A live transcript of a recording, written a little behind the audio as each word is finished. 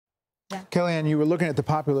Yeah. Kellyanne, you were looking at the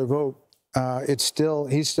popular vote.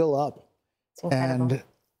 He's still up, and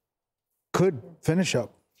could finish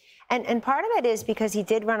up. And part of it is because he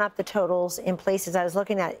did run up the totals in places I was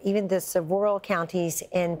looking at, even the rural counties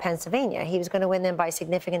in Pennsylvania. He was going to win them by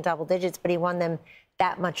significant double digits, but he won them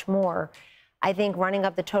that much more. I think running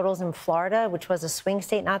up the totals in Florida, which was a swing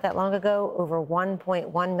state not that long ago, over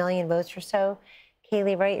 1.1 million votes or so.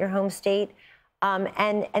 Kaylee, right, your home state.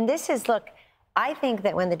 And this is, look, I think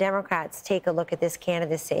that when the Democrats take a look at this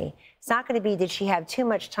candidacy, it's not going to be, did she have too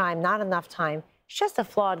much time, not enough time? She's just a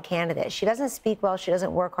flawed candidate. She doesn't speak well. She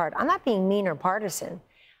doesn't work hard. I'm not being mean or partisan.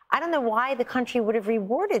 I don't know why the country would have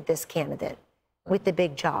rewarded this candidate with the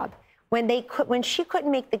big job when she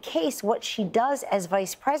couldn't make the case what she does as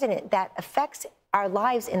vice president that affects our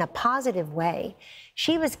lives in a positive way.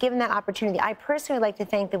 She was given that opportunity. I personally would like to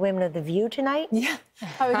thank the women of The View tonight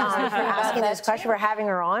for asking this question, for having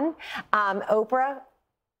her on. Oprah,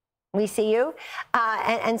 we see you,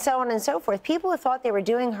 and so on and so forth. People who thought they were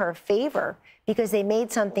doing her a favor because they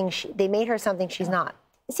made her something she's not.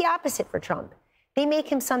 It's the opposite for Trump. They make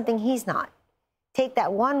him something he's not. Take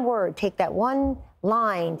that one word, take that one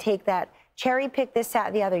line, take that cherry pick this,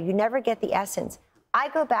 that, the other. You never get the essence. I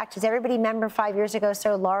go back, does everybody remember 5 years ago,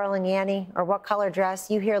 so Laurel and Yanny, or what color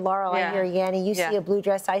dress? You hear Laurel, I hear Yanny. You see a blue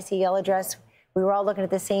dress, I see a yellow dress. We were all looking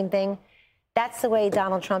at the same thing. That's the way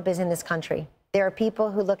Donald Trump is in this country. There are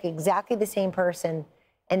people who look exactly the same person,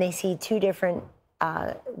 and they see two different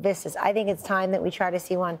vistas. I think it's time that we try to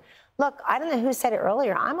see one. Look, I don't know who said it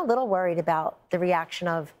earlier. I'm a little worried about the reaction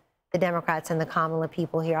of the Democrats and the Kamala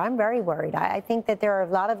people here. I'm very worried. I think that there are a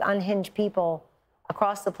lot of unhinged people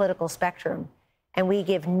across the political spectrum. And we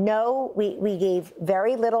gave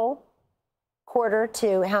very little quarter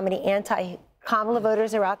to how many anti-Kamala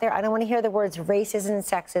voters are out there. I don't want to hear the words racism and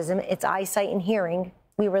sexism. It's eyesight and hearing.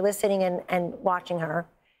 We were listening and watching her.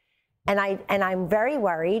 And I'm very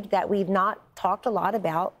worried that we've not talked a lot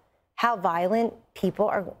about how violent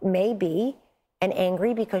people may be and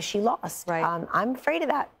angry because she lost. Right. I'm afraid of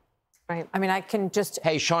that. Right. I mean, I can just...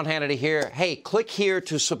 Hey, Sean Hannity here. Hey, click here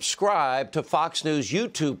to subscribe to Fox News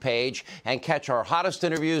YouTube page and catch our hottest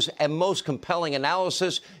interviews and most compelling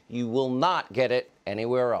analysis. You will not get it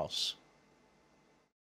anywhere else.